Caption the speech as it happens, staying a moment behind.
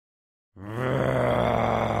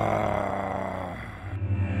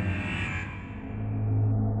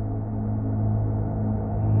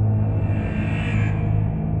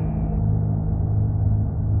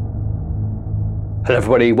Hello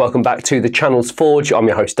everybody, welcome back to the channel's Forge. I'm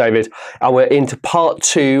your host David, and we're into part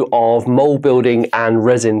 2 of mold building and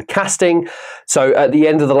resin casting. So at the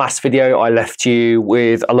end of the last video I left you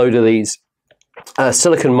with a load of these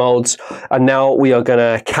silicone molds, and now we are going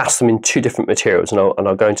to cast them in 2 different materials, and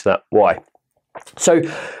I'll go into that why. So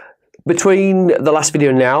between the last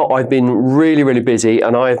video and now, I've been really busy,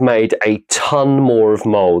 and I've made a ton more of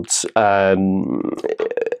molds.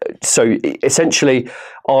 So essentially,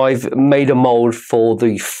 I've made a mold for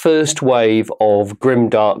the first wave of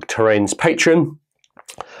Grimdark Terrain's Patron.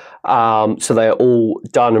 So they're all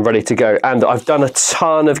done and ready to go. And I've done a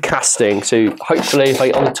ton of casting. So hopefully, if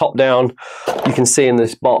I on the top down, you can see in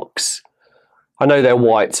this box. I know they're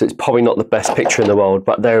white, so it's probably not the best picture in the world,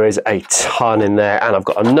 but there is a ton in there. And I've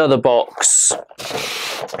got another box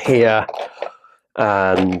here.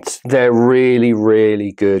 And they're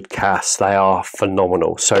really good casts. They are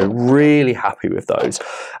phenomenal, so really happy with those,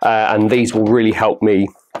 and these will really help me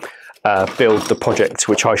build the project,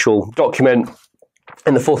 which I shall document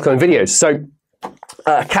in the forthcoming videos. So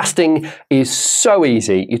casting is so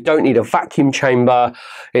easy. You don't need a vacuum chamber.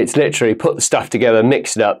 It's literally put the stuff together,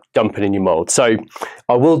 mix it up, dump it in your mold. So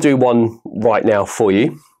I will do one right now for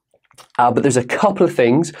you. But there's a couple of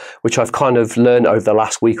things which I've kind of learned over the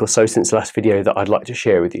last week or so since the last video that I'd like to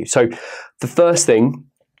share with you. So the first thing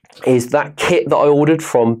is that kit that I ordered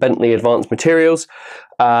from Bentley Advanced Materials.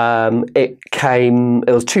 It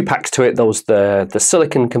was 2 packs to it. There was the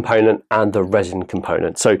silicon component and the resin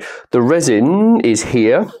component. So the resin is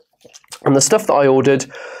here, and the stuff that I ordered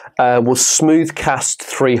was Smooth Cast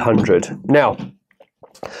 300. Now,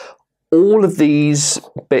 all of these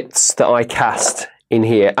bits that I cast in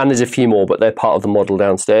here, and there's a few more, but they're part of the model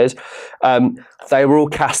downstairs. They were all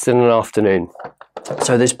cast in an afternoon.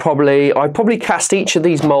 So there's I probably cast each of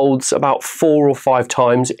these molds about 4 or 5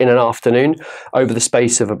 times in an afternoon over the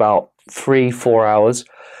space of about 3-4 hours.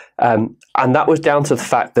 And that was down to the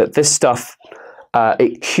fact that this stuff,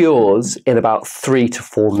 it cures in about 3 to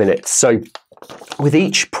 4 minutes. So with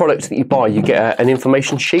each product that you buy, you get an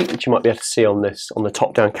information sheet, which you might be able to see on the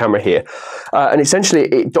top-down camera here. And essentially,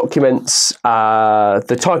 it documents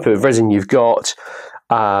the type of resin you've got,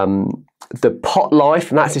 the pot life,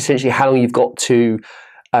 and that's essentially how long you've got to,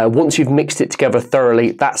 once you've mixed it together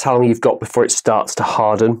thoroughly, that's how long you've got before it starts to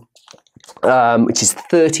harden. Which is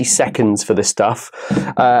 30 seconds for this stuff,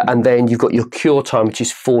 and then you've got your cure time, which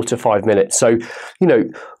is 4 to 5 minutes. So, you know,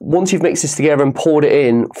 once you've mixed this together and poured it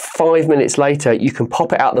in, 5 minutes later, you can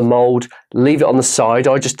pop it out the mold, leave it on the side.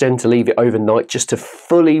 I just tend to leave it overnight just to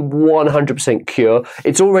fully 100% cure.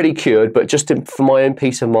 It's already cured, but just for my own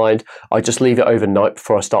peace of mind, I just leave it overnight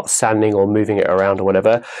before I start sanding or moving it around or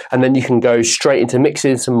whatever. And then you can go straight into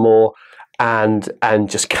mixing some more and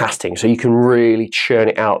just casting, so you can really churn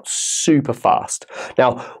it out super fast.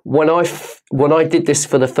 Now, when I did this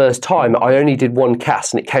for the first time, I only did 1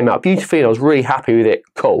 cast, and it came out beautifully, and I was really happy with it.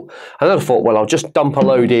 Cool. And then I thought, well, I'll just dump a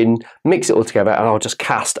load in, mix it all together, and I'll just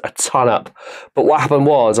cast a ton up. But what happened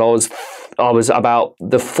was, I was about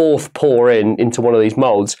the 4th pour into one of these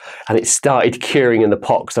molds, and it started curing in the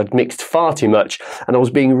pot because I'd mixed far too much, and I was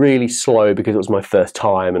being really slow because it was my first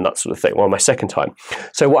time and that sort of thing. Well, my second time.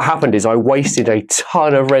 So what happened is I wasted a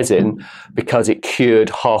ton of resin because it cured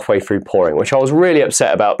halfway through pouring, which I was really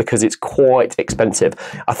upset about because it's quite expensive.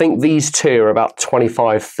 I think these 2 are about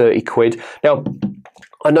 25-30 quid. Now,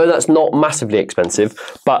 I know that's not massively expensive,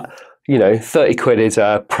 but you know, 30 quid is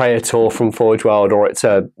a Praetor from Forge World, or it's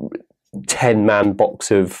a 10-man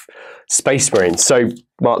box of Space Marines, so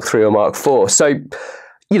Mark III or Mark IV. So,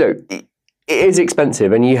 you know, it is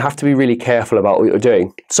expensive, and you have to be really careful about what you're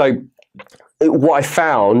doing. So what I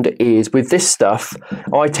found is with this stuff,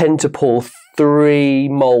 I tend to pour 3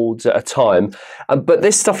 molds at a time, but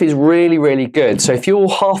this stuff is really good. So if you're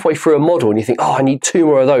halfway through a model and you think, oh, I need 2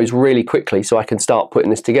 more of those really quickly so I can start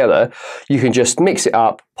putting this together, you can just mix it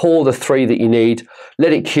up, pour the 3 that you need,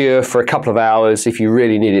 let it cure for a couple of hours if you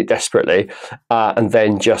really need it desperately, and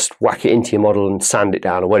then just whack it into your model and sand it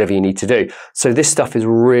down or whatever you need to do. So this stuff is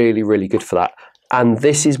really good for that, and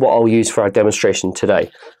this is what I'll use for our demonstration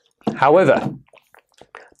today. However,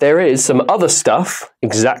 there is some other stuff,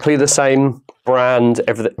 exactly the same brand,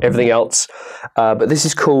 everything else, but this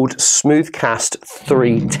is called Smooth Cast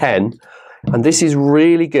 310. And this is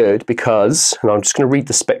really good because, and I'm just going to read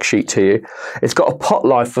the spec sheet to you, it's got a pot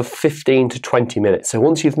life of 15 to 20 minutes. So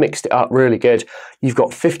once you've mixed it up really good, you've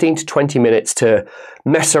got 15 to 20 minutes to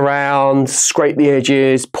mess around, scrape the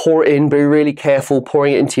edges, pour it in, be really careful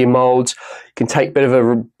pouring it into your molds. You can take a bit of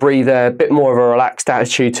a breather, a bit more of a relaxed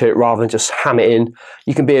attitude to it rather than just ham it in.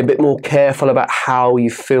 You can be a bit more careful about how you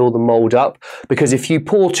fill the mold up, because if you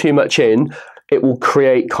pour too much in, it will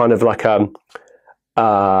create kind of like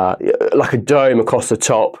like a dome across the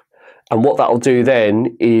top. And what that'll do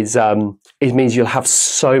then is it means you'll have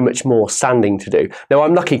so much more sanding to do. Now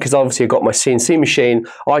I'm lucky because obviously I've got my CNC machine.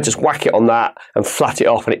 I just whack it on that and flat it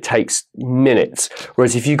off and it takes minutes.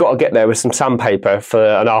 Whereas if you've got to get there with some sandpaper for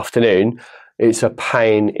an afternoon, it's a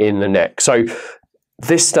pain in the neck. So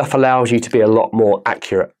this stuff allows you to be a lot more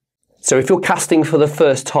accurate. So if you're casting for the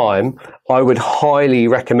first time, I would highly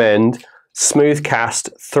recommend Smooth Cast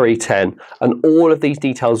 310, and all of these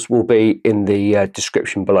details will be in the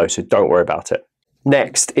description below, so don't worry about it.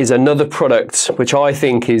 Next is another product which I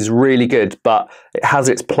think is really good, but it has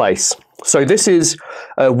its place. So this is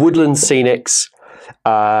Woodland Scenics,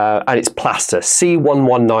 and it's plaster.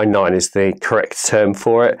 C1199 is the correct term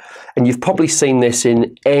for it, and you've probably seen this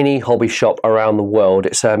in any hobby shop around the world.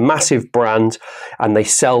 It's a massive brand, and they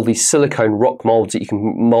sell these silicone rock molds that you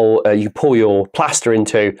can mold, you pour your plaster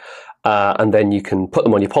into. And then you can put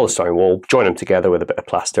them on your polystyrene wall, join them together with a bit of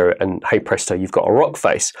plaster, and hey presto, you've got a rock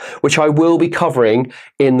face, which I will be covering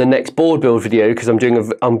in the next board build video, because I'm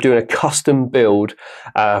doing a custom build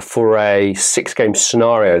for a 6-game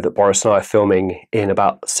scenario that Boris and I are filming in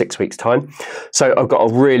about 6 weeks' time. So I've got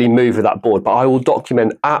to really move with that board, but I will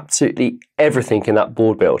document absolutely everything in that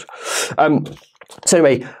board build. So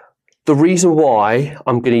anyway, the reason why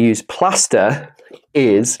I'm going to use plaster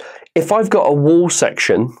is if I've got a wall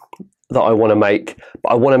section that I want to make,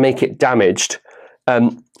 but I want to make it damaged,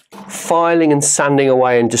 filing and sanding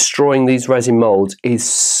away and destroying these resin molds is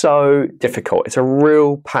so difficult. It's a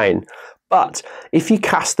real pain. But if you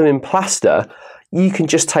cast them in plaster, you can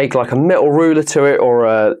just take like a metal ruler to it or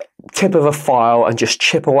a tip of a file and just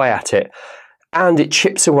chip away at it. And it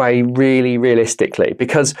chips away really realistically,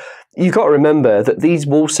 because you've got to remember that these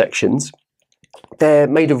wall sections, they're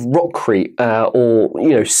made of rockcrete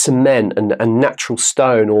or cement and natural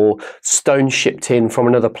stone, or stone shipped in from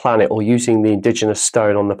another planet, or using the indigenous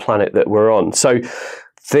stone on the planet that we're on. So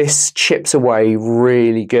this chips away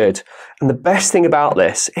really good. And the best thing about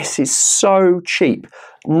this is it's so cheap.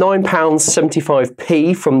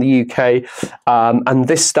 £9.75p from the UK, and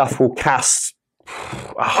this stuff will cast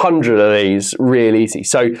 100 of these real easy.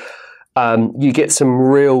 So you get some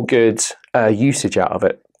real good usage out of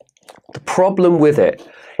it. The problem with it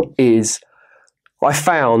is, I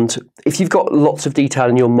found if you've got lots of detail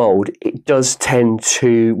in your mold, it does tend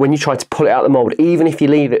to, when you try to pull it out of the mold, even if you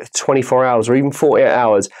leave it for 24 hours or even 48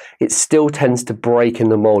 hours, it still tends to break in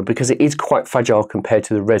the mold because it is quite fragile compared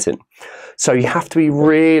to the resin. So you have to be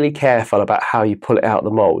really careful about how you pull it out of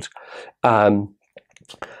the mold.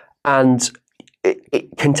 And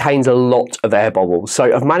it contains a lot of air bubbles.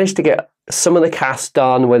 So I've managed to get some of the casts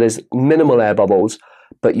done where there's minimal air bubbles,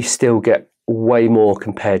 but you still get way more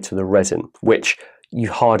compared to the resin, which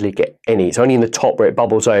you hardly get any. It's only in the top where it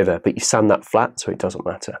bubbles over, but you sand that flat, so it doesn't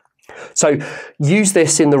matter. So use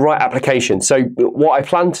this in the right application. So what I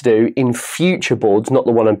plan to do in future boards, not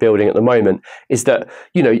the one I'm building at the moment, is that,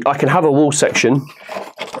 I can have a wall section,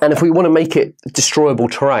 and if we want to make it destroyable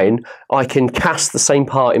terrain, I can cast the same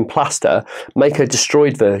part in plaster, make a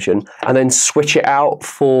destroyed version, and then switch it out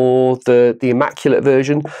for the immaculate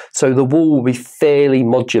version. So the wall will be fairly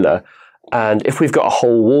modular. And if we've got a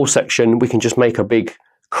whole wall section, we can just make a big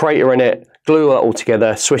crater in it, glue that all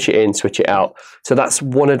together, switch it in, switch it out. So that's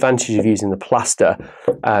one advantage of using the plaster,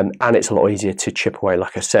 and it's a lot easier to chip away,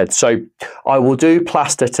 like I said. So I will do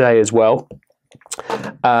plaster today as well,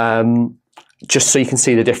 just so you can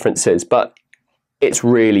see the differences, but it's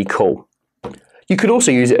really cool. You could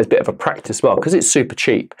also use it as a bit of a practice as well, because it's super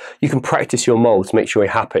cheap. You can practice your molds, make sure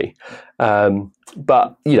you're happy.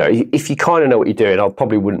 But if you kind of know what you're doing, I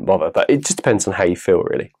probably wouldn't bother, but it just depends on how you feel,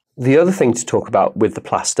 really. The other thing to talk about with the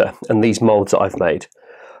plaster and these molds that I've made,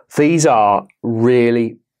 these are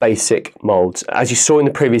really basic molds. As you saw in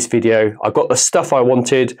the previous video, I got the stuff I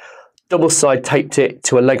wanted, double side taped it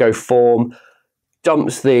to a Lego form,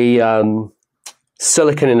 dumped the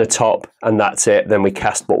silicone in the top, and that's it. Then we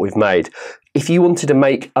cast what we've made. If you wanted to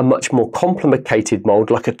make a much more complicated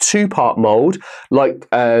mold, like a 2-part mold, like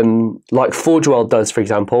Forge World does, for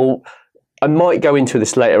example, I might go into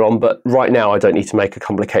this later on, but right now I don't need to make a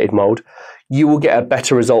complicated mold. You will get a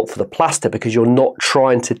better result for the plaster because you're not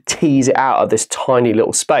trying to tease it out of this tiny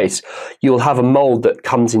little space. You'll have a mold that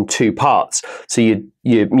comes in 2 parts. So you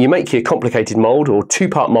make your complicated mold, or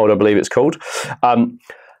 2-part mold, I believe it's called.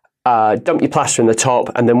 Dump your plaster in the top,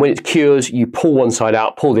 and then when it cures, you pull one side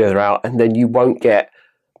out, pull the other out, and then you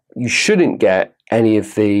shouldn't get any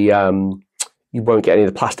of the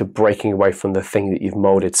plaster breaking away from the thing that you've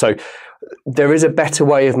molded. So there is a better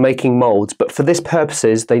way of making molds, but for this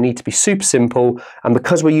purposes, they need to be super simple. And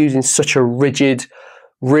because we're using such a rigid,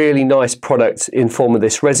 really nice product in form of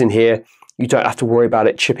this resin here, you don't have to worry about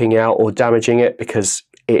it chipping out or damaging it because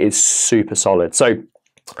it is super solid. So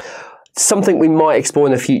something we might explore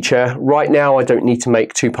in the future. Right now, I don't need to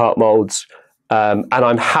make two-part molds. And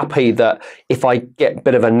I'm happy that if I get a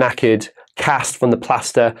bit of a knackered cast from the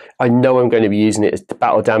plaster, I know I'm going to be using it as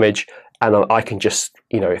battle damage, and I can just,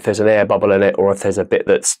 you know, if there's an air bubble in it or if there's a bit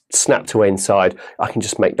that's snapped away inside, I can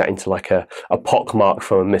just make that into like a pock mark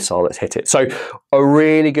from a missile that's hit it. So a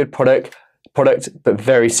really good product, but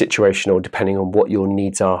very situational depending on what your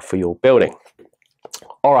needs are for your building.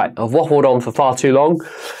 All right, I've waffled on for far too long.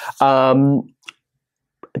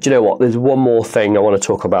 Do you know what? There's one more thing I want to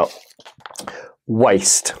talk about.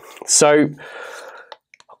 Waste. So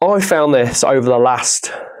I found this over the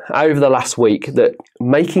last week that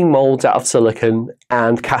making molds out of silicon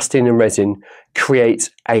and casting in resin creates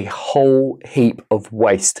a whole heap of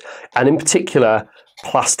waste, and in particular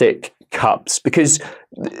plastic cups, because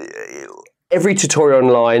every tutorial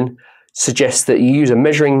online suggests that you use a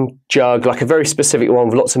measuring jug, like a very specific one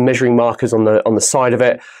with lots of measuring markers on the side of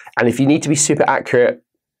it, and if you need to be super accurate,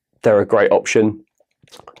 they're a great option.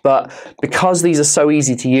 But because these are so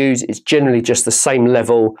easy to use, it's generally just the same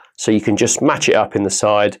level, so you can just match it up in the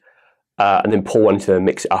side and then pour one into them,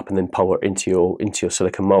 mix it up, and then pour it into your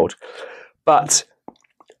silicone mold. But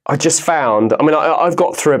I just found, I mean, I've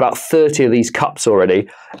got through about 30 of these cups already,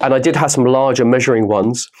 and I did have some larger measuring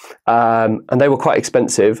ones, and they were quite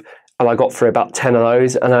expensive, and I got through about 10 of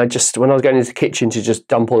those, and I just, when I was going into the kitchen to just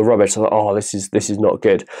dump all the rubbish, I thought, oh, this is not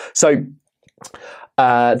good. So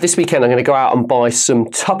this weekend I'm going to go out and buy some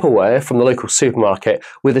Tupperware from the local supermarket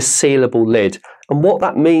with a sealable lid. And what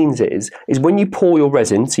that means is when you pour your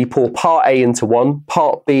resin, so you pour part A into one,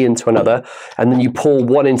 part B into another, and then you pour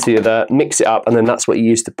one into the other, mix it up, and then that's what you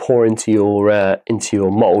use to pour into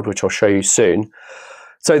your mold, which I'll show you soon.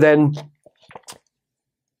 So then,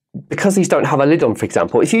 because these don't have a lid on, for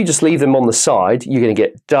example, if you just leave them on the side, you're going to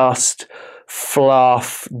get dust,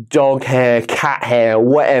 fluff, dog hair, cat hair,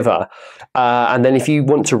 whatever. And then if you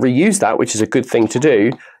want to reuse that, which is a good thing to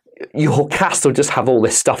do, your cast will just have all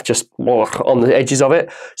this stuff just on the edges of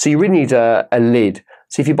it. So you really need a lid.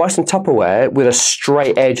 So if you buy some Tupperware with a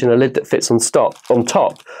straight edge and a lid that fits on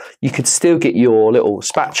top, you could still get your little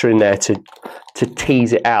spatula in there to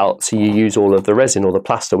tease it out, so you use all of the resin or the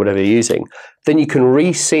plaster, whatever you're using. Then you can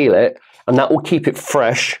reseal it, and that will keep it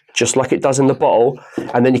fresh, just like it does in the bottle,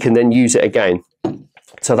 and then you can then use it again.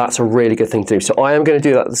 So that's a really good thing to do. So I am going to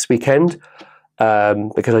do that this weekend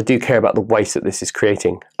because I do care about the waste that this is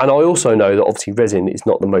creating. And I also know that obviously resin is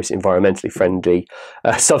not the most environmentally friendly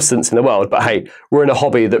substance in the world, but hey, we're in a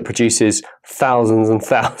hobby that produces thousands and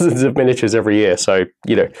thousands of miniatures every year. So,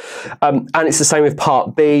 you know, and it's the same with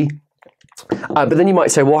part B. But then you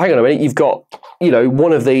might say, well, hang on a minute, you've got, you know,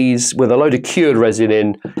 one of these with a load of cured resin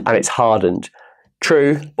in and it's hardened.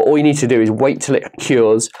 True, but all you need to do is wait till it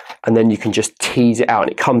cures, and then you can just tease it out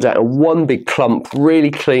and it comes out in one big clump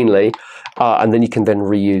really cleanly, and then you can then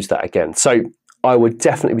reuse that again. So I would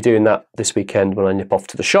definitely be doing that this weekend when I nip off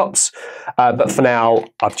to the shops. But for now,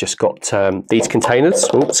 I've just got these containers.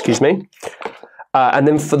 Oh, excuse me. And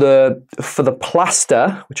then for the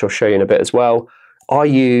plaster, which I'll show you in a bit as well, I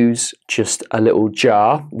use just a little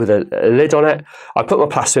jar with a lid on it. I put my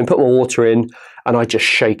plaster in, put my water in, and I just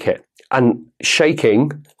shake it. And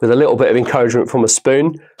shaking with a little bit of encouragement from a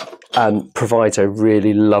spoon provides a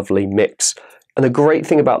really lovely mix. And the great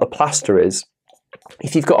thing about the plaster is,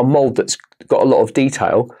 if you've got a mold that's got a lot of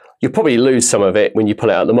detail, you'll probably lose some of it when you pull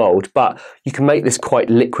it out of the mold, but you can make this quite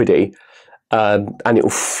liquidy, and it will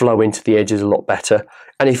flow into the edges a lot better.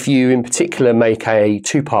 And if you in particular make a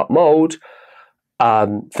two-part mold,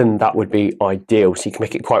 then that would be ideal. So you can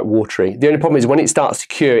make it quite watery. The only problem is when it starts to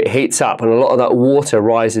cure, it heats up and a lot of that water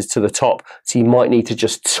rises to the top. So you might need to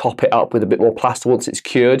just top it up with a bit more plaster once it's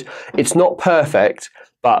cured. It's not perfect,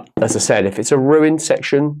 but as I said, if it's a ruined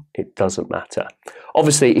section, it doesn't matter.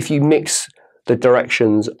 Obviously, if you mix the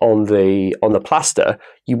directions on the plaster,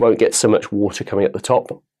 you won't get so much water coming at the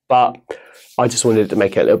top. But I just wanted to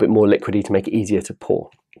make it a little bit more liquidy to make it easier to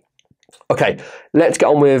pour. Okay, let's get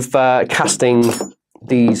on with casting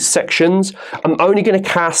these sections. I'm only going to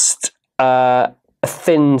cast a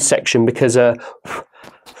thin section because I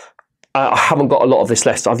haven't got a lot of this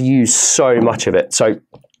left. I've used so much of it. So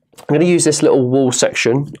I'm going to use this little wall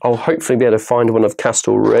section. I'll hopefully be able to find one I've cast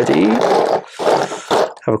already.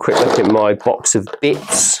 Have a quick look at my box of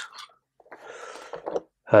bits.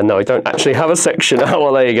 No, I don't actually have a section. Oh,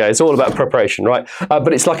 well, there you go. It's all about preparation, right?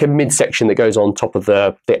 But it's like a mid-section that goes on top of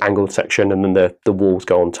the angled section, and then the walls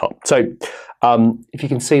go on top. So if you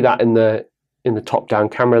can see that in the top-down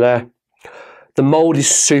camera there, the mold is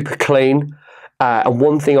super clean. And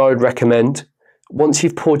one thing I would recommend once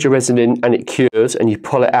you've poured your resin in and it cures and you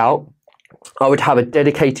pull it out, I would have a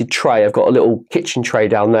dedicated tray. I've got a little kitchen tray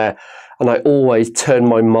down there, and I always turn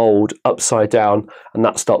my mold upside down, and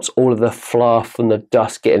that stops all of the fluff and the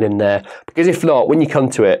dust getting in there. Because if not, when you come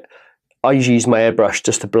to it, I usually use my airbrush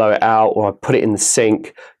just to blow it out, or I put it in the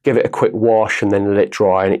sink, give it a quick wash and then let it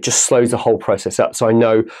dry, and it just slows the whole process up. So I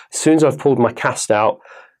know as soon as I've pulled my cast out,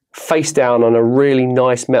 face down on a really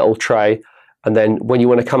nice metal tray, and then when you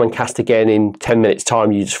want to come and cast again in 10 minutes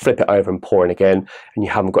time, you just flip it over and pour in again, and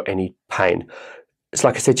you haven't got any pain. It's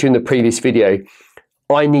like I said to you in the previous video,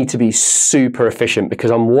 I need to be super efficient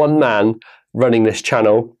because I'm one man running this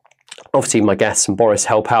channel. Obviously my guests and Boris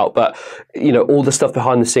help out, but you know, all the stuff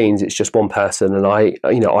behind the scenes, it's just one person, and I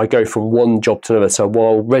go from one job to another. So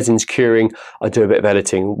while resin's curing, I do a bit of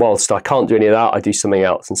editing. Whilst I can't do any of that, I do something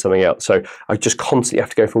else and something else. So I just constantly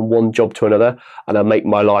have to go from one job to another, and I make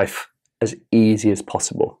my life as easy as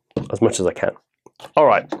possible, as much as I can. All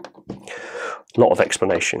right, a lot of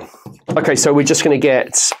explanation. Okay, so we're just going to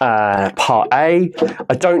get part A.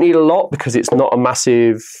 I don't need a lot because it's not a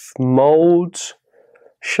massive mold.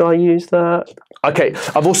 Should I use that? Okay,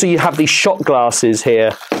 I've also, you have these shot glasses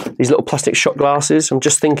here, these little plastic shot glasses. I'm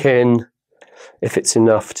just thinking if it's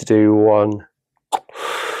enough to do one.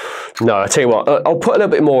 No, I tell you what, I'll put a little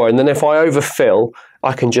bit more, and then if I overfill,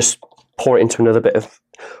 I can just pour it into another bit of,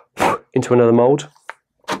 into another mold.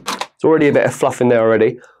 There's already a bit of fluff in there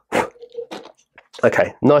already.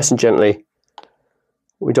 Okay, nice and gently.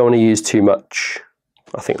 We don't want to use too much.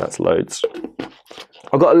 I think that's loads.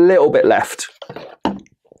 I've got a little bit left.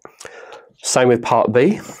 Same with part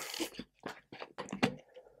B.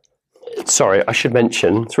 Sorry, I should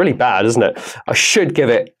mention, it's really bad, isn't it? I should give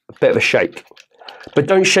it a bit of a shake. But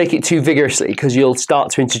don't shake it too vigorously because you'll start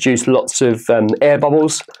to introduce lots of air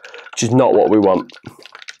bubbles, which is not what we want.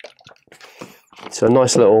 So a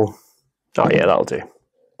nice little, oh yeah, that'll do.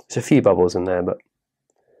 There's a few bubbles in there, but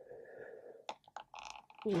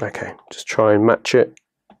okay, just try and match it.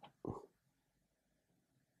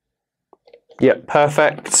 Yep,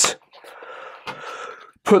 perfect.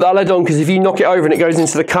 Put that lid on, because if you knock it over and it goes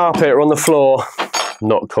into the carpet or on the floor,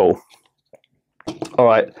 not cool. All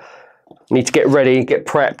right, need to get ready, get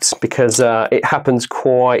prepped, because it happens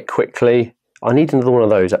quite quickly. I need another one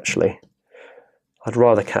of those actually. I'd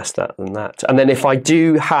rather cast that than that. And then if I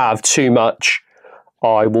do have too much,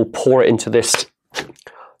 I will pour it into this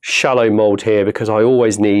shallow mold here, because I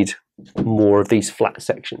always need more of these flat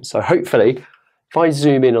sections. So hopefully, if I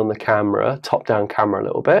zoom in on the camera, top down camera a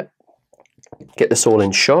little bit, get this all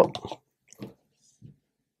in shot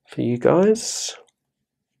for you guys.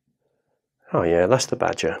 Oh yeah, that's the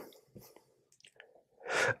badger.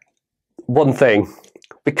 One thing,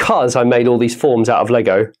 because I made all these forms out of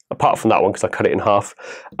Lego, apart from that one because I cut it in half,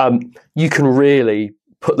 you can really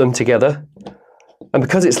put them together. And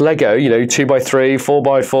because it's Lego, you know, 2x3,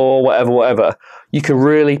 4x4, whatever, you can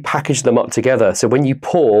really package them up together. So when you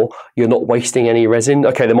pour, you're not wasting any resin.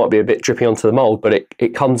 Okay, there might be a bit dripping onto the mold, but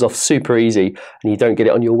it comes off super easy and you don't get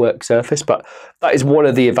it on your work surface. But that is one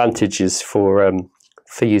of the advantages for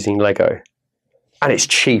using Lego. And it's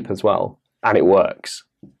cheap as well, and it works.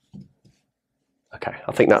 Okay,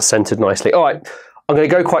 I think that's centered nicely. All right, I'm going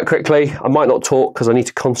to go quite quickly. I might not talk because I need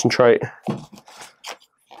to concentrate.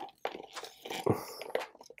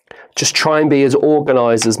 Just try and be as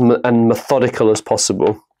organised and methodical as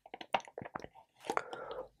possible.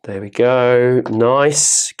 There we go,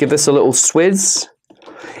 nice. Give this a little swizz.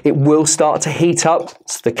 It will start to heat up,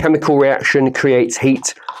 so the chemical reaction creates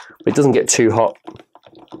heat, but it doesn't get too hot.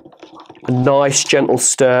 A nice gentle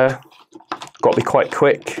stir, got to be quite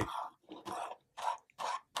quick.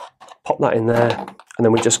 Pop that in there, and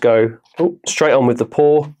then we just go straight on with the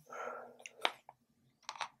pour.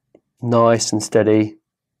 Nice and steady.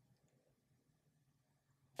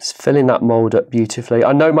 Just filling that mould up beautifully.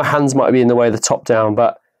 I know my hands might be in the way of the top down,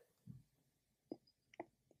 but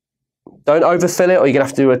don't overfill it or you're going to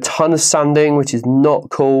have to do a ton of sanding, which is not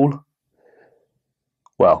cool.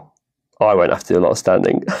 Well, I won't have to do a lot of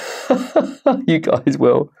sanding. You guys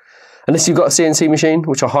will. Unless you've got a CNC machine,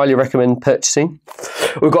 which I highly recommend purchasing.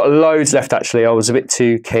 We've got loads left actually. I was a bit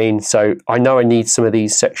too keen, so I know I need some of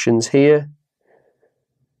these sections here.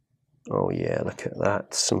 Oh yeah, look at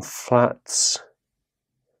that. Some flats.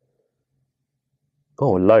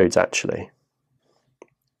 Oh, loads actually.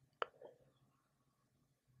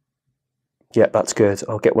 Yep, that's good.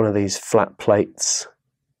 I'll get one of these flat plates.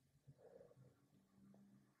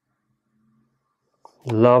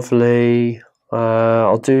 Lovely.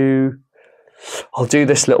 I'll do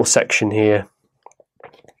this little section here.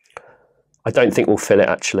 I don't think we'll fill it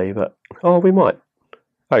actually, but oh, we might.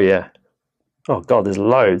 Oh yeah. Oh god, there's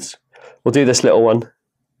loads. We'll do this little one.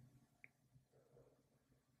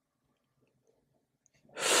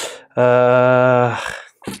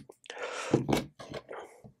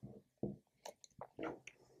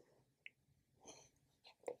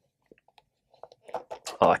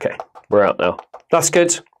 Okay, we're out now. That's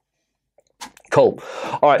good. Cool.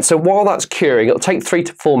 All right, so while that's curing, it'll take 3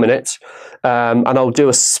 to 4 minutes, and I'll do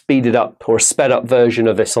a speeded up or a sped up version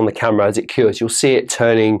of this on the camera as it cures. You'll see it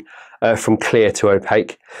turning from clear to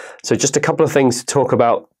opaque. So just a couple of things to talk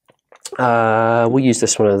about. We'll use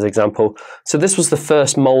this one as an example. So this was the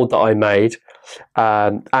first mold that I made,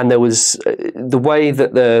 and there was the way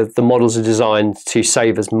that the models are designed to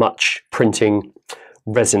save as much printing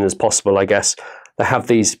resin as possible, I guess. They have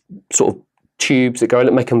these sort of tubes that go in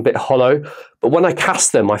that make them a bit hollow. But when I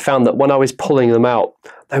cast them, I found that when I was pulling them out,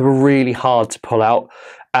 they were really hard to pull out.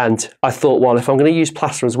 And I thought, well, if I'm going to use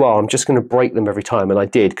plaster as well, I'm just going to break them every time. And I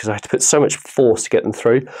did, because I had to put so much force to get them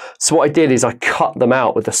through. So what I did is I cut them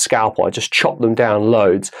out with a scalpel. I just chopped them down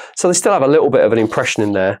loads. So they still have a little bit of an impression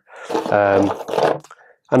in there. And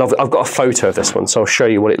I've got a photo of this one, so I'll show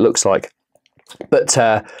you what it looks like. But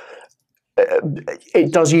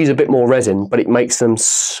it does use a bit more resin, but it makes them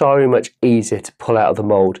so much easier to pull out of the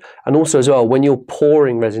mold. And also as well, when you're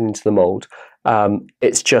pouring resin into the mold,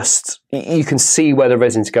 it's just, you can see where the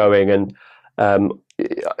resin's going, and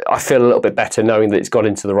I feel a little bit better knowing that it's got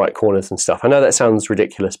into the right corners and stuff. I know that sounds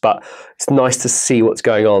ridiculous, but it's nice to see what's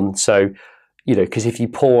going on. So, you know, because if you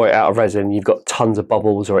pour it out of resin, you've got tons of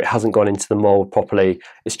bubbles, or it hasn't gone into the mold properly,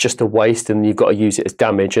 it's just a waste, and you've got to use it as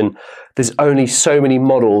damage. And there's only so many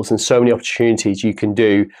models and so many opportunities you can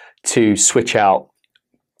do to switch out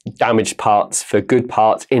damaged parts for good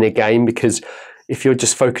parts in a game, because if you're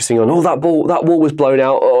just focusing on, oh, that wall was blown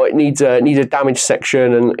out, or it needs a damaged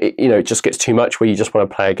section, and it just gets too much where you just want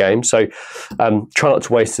to play a game. So try not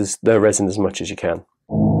to waste the resin as much as you can.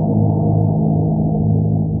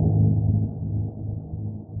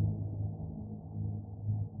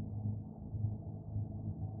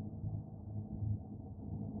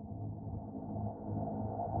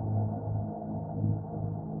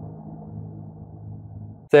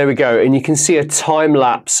 There we go, and you can see a time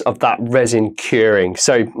lapse of that resin curing.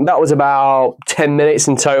 So that was about 10 minutes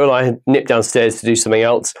in total. I nipped downstairs to do something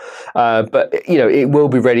else, but it will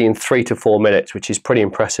be ready in 3 to 4 minutes, which is pretty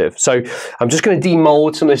impressive. So I'm just going to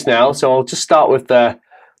demold some of this now. So I'll just start with the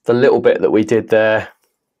little bit that we did there.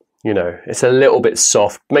 It's a little bit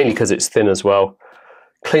soft, mainly because it's thin as well.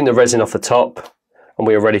 Clean the resin off the top, and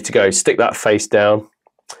we are ready to go. Stick that face down.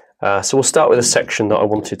 So we'll start with a section that I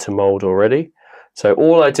wanted to mold already. So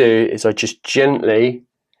all I do is I just gently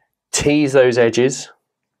tease those edges.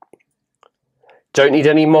 Don't need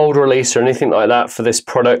any mold release or anything like that for this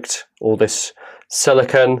product or this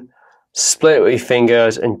silicone. Split it with your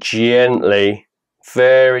fingers and gently,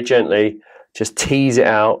 very gently, just tease it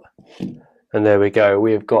out. And there we go.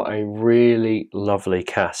 We have got a really lovely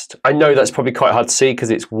cast. I know that's probably quite hard to see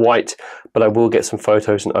because it's white, but I will get some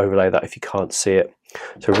photos and overlay that if you can't see it.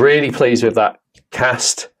 So really pleased with that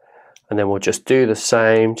cast. And then we'll just do the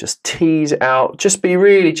same, just tease it out, just be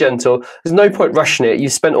really gentle. There's no point rushing it.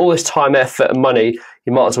 You've spent all this time, effort and money.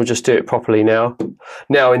 You might as well just do it properly now.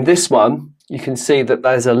 Now in this one, you can see that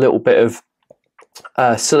there's a little bit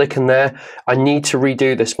of silicone there. I need to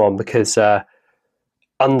redo this one because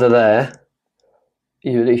under there,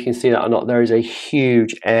 you can see that or not, there is a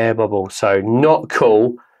huge air bubble. So not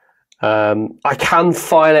cool. I can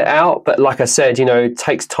file it out, but like I said, it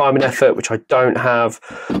takes time and effort, which I don't have.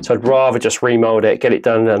 So I'd rather just remold it, get it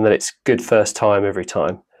done, and then it's good first time every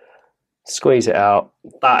time. Squeeze it out.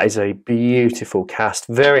 That is a beautiful cast.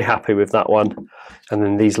 Very happy with that one. And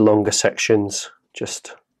then these longer sections,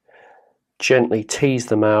 just gently tease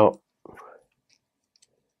them out.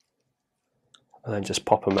 And then just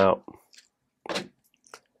pop them out.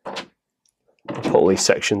 I'll put all these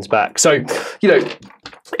sections back. So,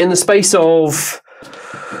 in the space of,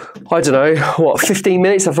 I don't know, 15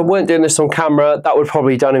 minutes? If I weren't doing this on camera, that would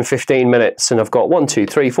probably be done in 15 minutes. And I've got 1, 2,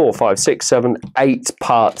 3, 4, 5, 6, 7, 8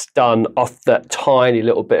 parts done off that tiny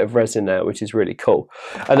little bit of resin there, which is really cool.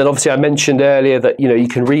 And then obviously I mentioned earlier that, you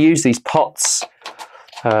can reuse these pots.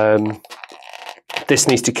 This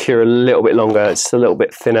needs to cure a little bit longer. It's a little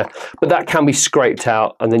bit thinner, but that can be scraped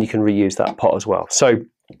out and then you can reuse that pot as well. So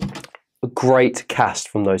a great cast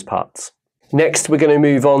from those parts. Next, we're going to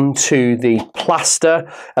move on to the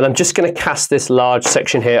plaster, and I'm just going to cast this large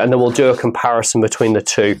section here, and then we'll do a comparison between the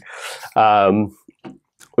two,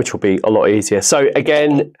 which will be a lot easier. So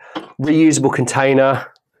again, reusable container,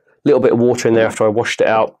 a little bit of water in there after I washed it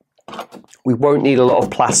out. We won't need a lot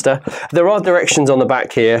of plaster. There are directions on the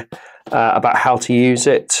back here, about how to use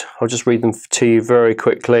it. I'll just read them to you very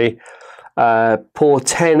quickly. Pour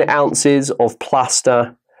 10 ounces of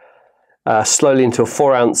plaster slowly into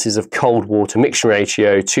 4 ounces of cold water, mixture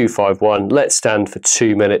ratio 2:1. Let stand for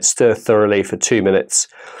 2 minutes, stir thoroughly for 2 minutes.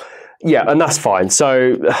 Yeah, and that's fine.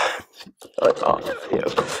 So,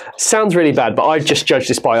 sounds really bad, but I just judge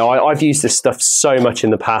this by eye. I've used this stuff so much in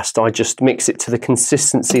the past. I just mix it to the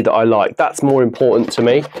consistency that I like. That's more important to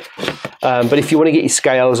me. But if you want to get your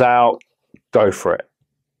scales out, go for it.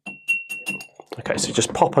 Okay, so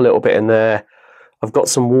just pop a little bit in there. I've got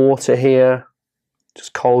some water here,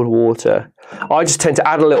 just cold water. I just tend to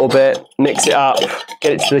add a little bit, mix it up,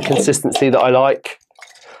 get it to the consistency that I like.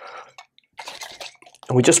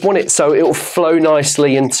 And we just want it so it will flow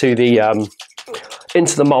nicely into the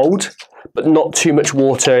mold, but not too much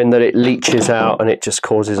water in that it leaches out and it just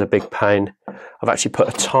causes a big pain. I've actually put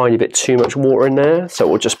a tiny bit too much water in there, so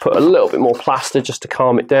we'll just put a little bit more plaster just to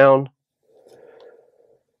calm it down.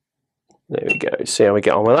 There we go, see how we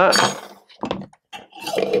get on with that.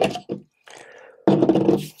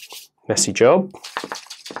 Messy job.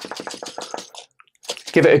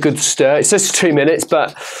 Give it a good stir. It says 2 minutes,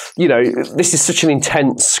 but you know, this is such an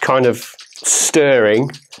intense kind of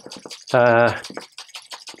stirring. You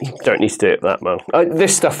don't need to do it that much.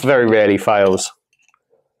 This stuff very rarely fails.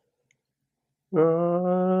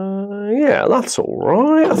 Yeah, that's all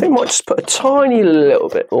right. I think I might just put a tiny little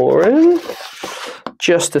bit more in,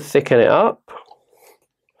 just to thicken it up.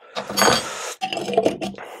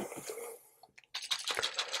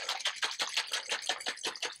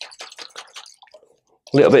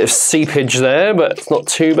 A little bit of seepage there, but it's not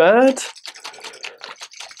too bad.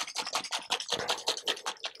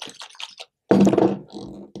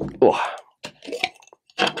 Oh.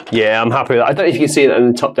 Yeah, I'm happy with that. I don't know if you can see that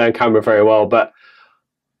in the top-down camera very well, but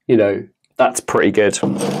you know, that's pretty good.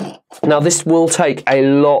 Now this will take a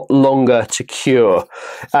lot longer to cure.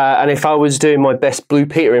 And if I was doing my best Blue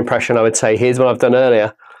Peter impression, I would say, here's what I've done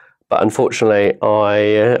earlier. But unfortunately,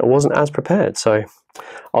 I wasn't as prepared. So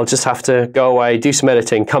I'll just have to go away, do some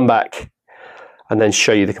editing, come back, and then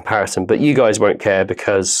show you the comparison. But you guys won't care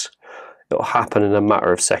because it'll happen in a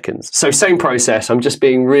matter of seconds. So same process, I'm just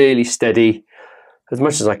being really steady as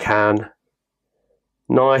much as I can.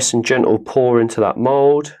 Nice and gentle pour into that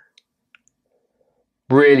mold.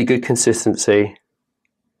 Really good consistency.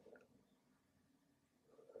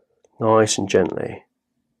 Nice and gently.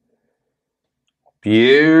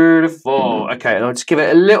 Beautiful. Okay, and I'll just give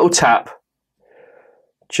it a little tap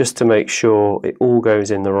just to make sure it all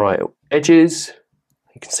goes in the right edges.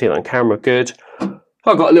 You can see that on camera, good.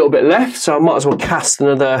 I've got a little bit left, so I might as well cast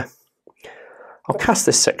another. I'll cast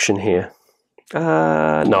this section here.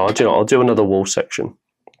 No, I'll do another wall section.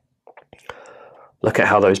 Look at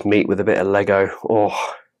how those meet with a bit of Lego.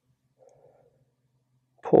 Oh,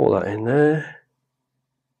 pour that in there.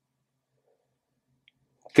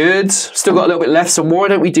 Good. Still got a little bit left, so why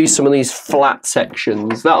don't we do some of these flat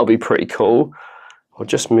sections? That'll be pretty cool. I'll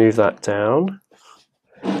just move that down.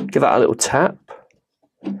 Give that a little tap.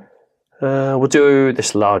 We'll do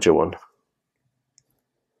this larger one.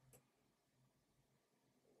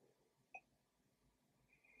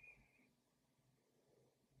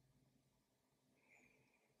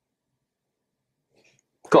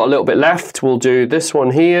 Got a little bit left. We'll do this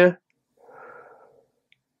one here.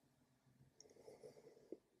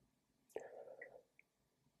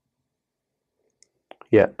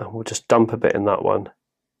 Yeah, and we'll just dump a bit in that one.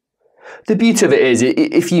 The beauty of it is,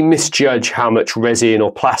 if you misjudge how much resin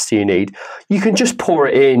or plaster you need, you can just pour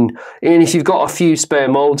it in. And if you've got a few spare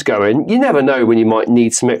molds going, you never know when you might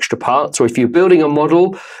need some extra parts. Or if you're building a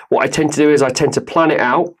model, what I tend to do is I tend to plan it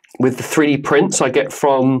out with the 3D prints I get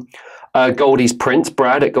from Goldie's Prints,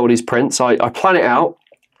 Brad at Goldie's Prints. I plan it out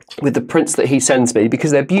with the prints that he sends me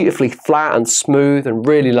because they're beautifully flat and smooth and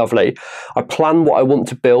really lovely. I plan what I want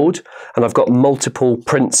to build, and I've got multiple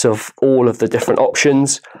prints of all of the different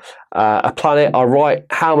options. I plan it, I write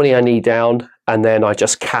how many I need down, and then I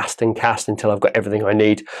just cast and cast until I've got everything I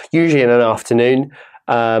need, usually in an afternoon.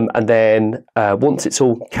 And then once it's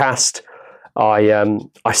all cast, I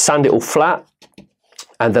sand it all flat,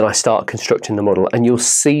 and then I start constructing the model. And you'll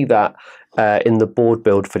see that in the board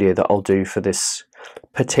build video that I'll do for this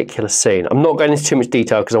particular scene. I'm not going into too much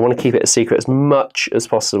detail because I want to keep it a secret as much as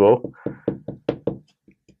possible.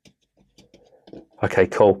 Okay,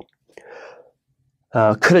 cool.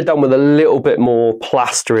 Could have done with a little bit more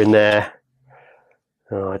plaster in there.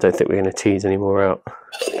 I don't think we're going to tease any more out.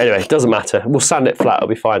 Anyway, it doesn't matter. We'll sand it flat, it'll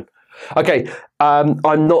be fine. Okay,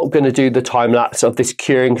 I'm not going to do the time lapse of this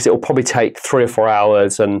curing because it will probably take 3 or 4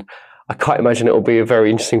 hours, and I can't imagine it will be a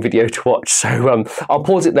very interesting video to watch. So I'll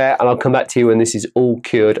pause it there and I'll come back to you when this is all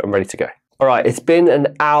cured and ready to go. All right, it's been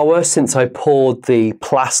an hour since I poured the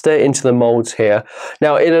plaster into the molds here.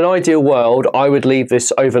 Now, in an ideal world, I would leave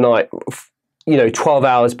this overnight, you know, 12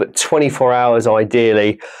 hours, but 24 hours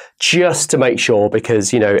ideally, just to make sure,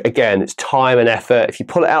 because, you know, again, it's time and effort. If you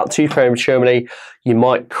pull it out too prematurely, you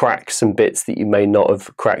might crack some bits that you may not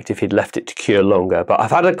have cracked if you'd left it to cure longer. But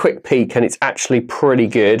I've had a quick peek and it's actually pretty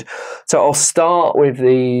good. So I'll start with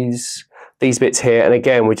these bits here. And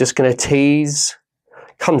again, we're just going to tease.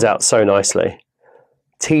 Comes out so nicely.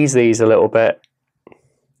 Tease these a little bit.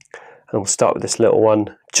 And we'll start with this little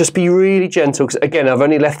one. Just be really gentle, because again, I've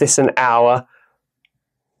only left this an hour.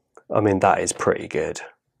 I mean, that is pretty good.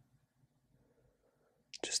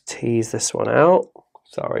 Just tease this one out.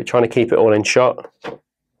 Sorry, trying to keep it all in shot.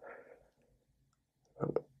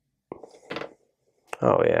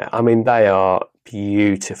 Oh yeah, I mean, they are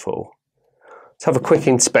beautiful. Let's have a quick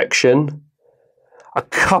inspection. A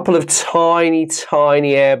couple of tiny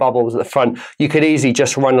air bubbles at the front. You could easily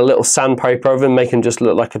just run a little sandpaper over them, make them just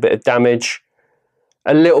look like a bit of damage.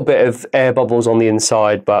 A little bit of air bubbles on the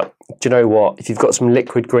inside, but do you know what? If you've got some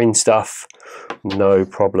liquid green stuff, no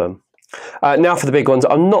problem. Now for the big ones.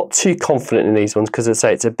 I'm not too confident in these ones because I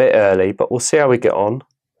say it's a bit early, but we'll see how we get on.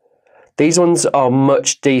 These ones are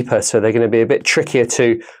much deeper, so they're going to be a bit trickier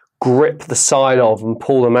to grip the side of and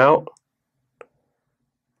pull them out.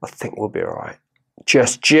 I think we'll be all right.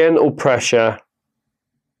 Just gentle pressure.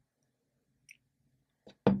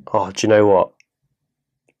 Oh, do you know what?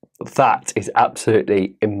 That is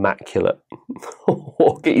absolutely immaculate.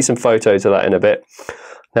 I'll get you some photos of that in a bit.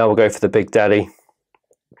 Now we'll go for the Big Daddy.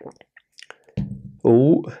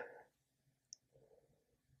 Ooh.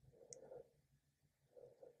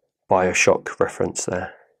 BioShock reference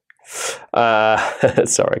there.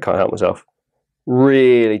 Sorry, I can't help myself.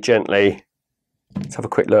 Really gently. Let's have a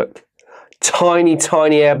quick look.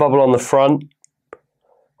 Tiny air bubble on the front.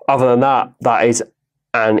 Other than that, that is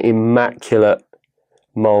an immaculate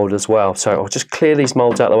mold as well. So I'll just clear these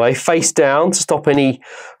molds out of the way, face down to stop any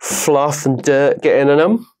fluff and dirt getting in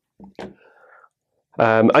them.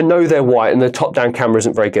 I know they're white and the top-down camera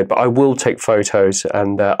isn't very good, but I will take photos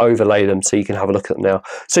and overlay them so you can have a look at them now.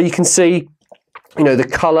 So you can see, you know, the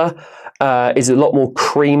colour is a lot more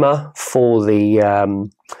creamer for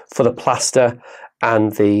the plaster,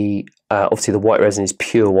 and the obviously the white resin is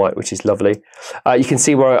pure white, which is lovely. You can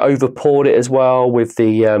see where I over poured it as well with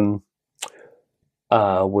the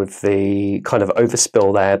kind of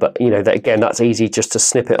overspill there, but you know, that again, that's easy just to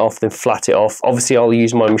snip it off, then flat it off. Obviously I'll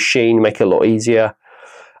use my machine, make it a lot easier.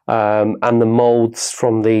 And the molds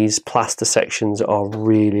from these plaster sections are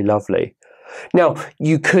really lovely. Now,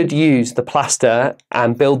 you could use the plaster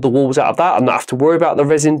and build the walls out of that and not have to worry about the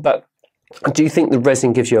resin, but I do think the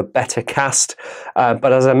resin gives you a better cast.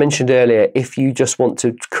 But as I mentioned earlier, if you just want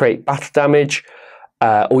to create battle damage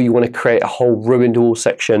or you want to create a whole ruined wall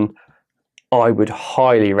section, I would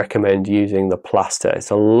highly recommend using the plaster. It's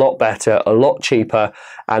a lot better, a lot cheaper,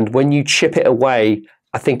 and when you chip it away,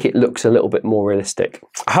 I think it looks a little bit more realistic.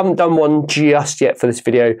 I haven't done one just yet for this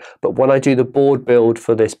video, but when I do the board build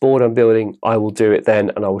for this board I'm building, I will do it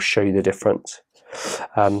then and I will show you the difference.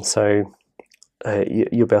 You'll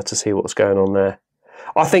be able to see what's going on there.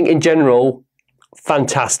 I think in general,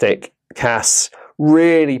 fantastic casts.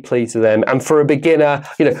 Really pleased with them. And for a beginner,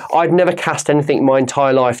 you know, I'd never cast anything my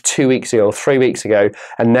entire life 2 weeks ago or 3 weeks ago.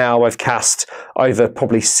 And now I've cast over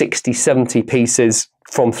probably 60, 70 pieces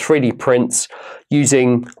from 3D prints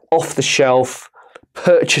using off-the-shelf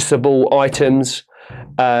purchasable items.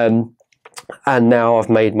 And now I've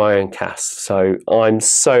made my own casts. So I'm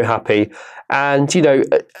so happy. And, you know,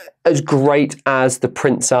 as great as the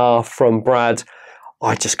prints are from Brad,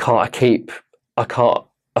 I just can't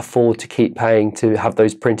afford to keep paying to have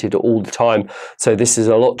those printed all the time. So this is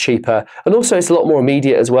a lot cheaper, and also it's a lot more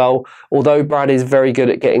immediate as well. Although Brad is very good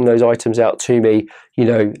at getting those items out to me, you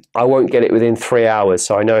know, I won't get it within 3 hours.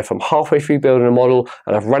 So I know if I'm halfway through building a model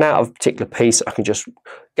and I've run out of a particular piece, I can just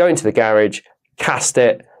go into the garage, cast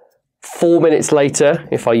it. 4 minutes later,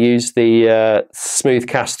 if I use the Smooth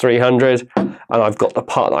Cast 300 and I've got the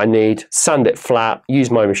part that I need, sand it flat, use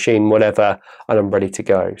my machine, whatever, and I'm ready to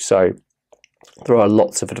go. So there are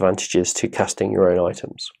lots of advantages to casting your own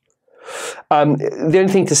items. The only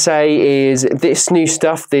thing to say is this new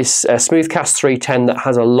stuff, this Smooth Cast 310 that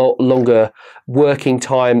has a lot longer working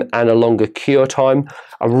time and a longer cure time,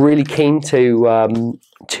 I'm really keen to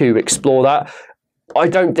explore that. I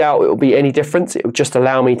don't doubt it will be any different. It will just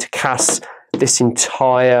allow me to cast this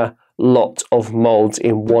entire lot of molds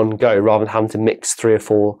in one go rather than having to mix 3 or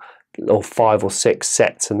 4 or 5 or 6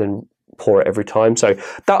 sets and then pour it every time. So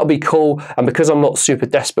that'll be cool. And because I'm not super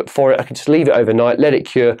desperate for it, I can just leave it overnight, let it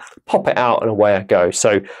cure, pop it out, and away I go.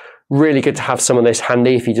 So really good to have some of this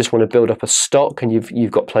handy if you just want to build up a stock and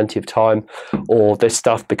you've got plenty of time. Or this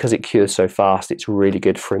stuff, because it cures so fast, it's really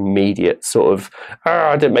good for immediate sort of,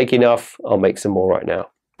 I didn't make enough, I'll make some more right now.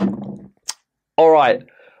 All right,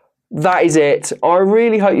 that is it. I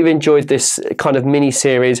really hope you've enjoyed this kind of mini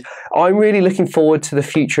series. I'm really looking forward to the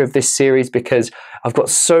future of this series because I've got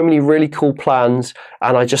so many really cool plans,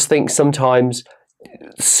 and I just think sometimes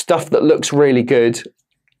stuff that looks really good,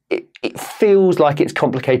 it feels like it's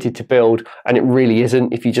complicated to build, and it really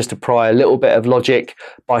isn't. If you just apply a little bit of logic,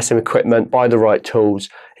 buy some equipment, buy the right tools,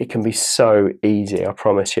 it can be so easy, I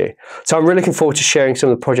promise you. So I'm really looking forward to sharing some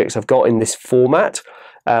of the projects I've got in this format.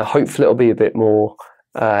 Hopefully it'll be a bit more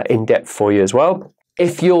in-depth for you as well.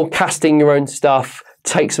 If you're casting your own stuff,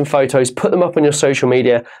 take some photos, put them up on your social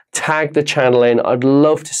media, tag the channel in. I'd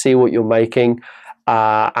love to see what you're making,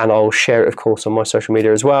 and I'll share it, of course, on my social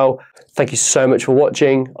media as well. Thank you so much for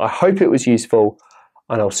watching. I hope it was useful,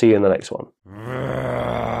 and I'll see you in the next one.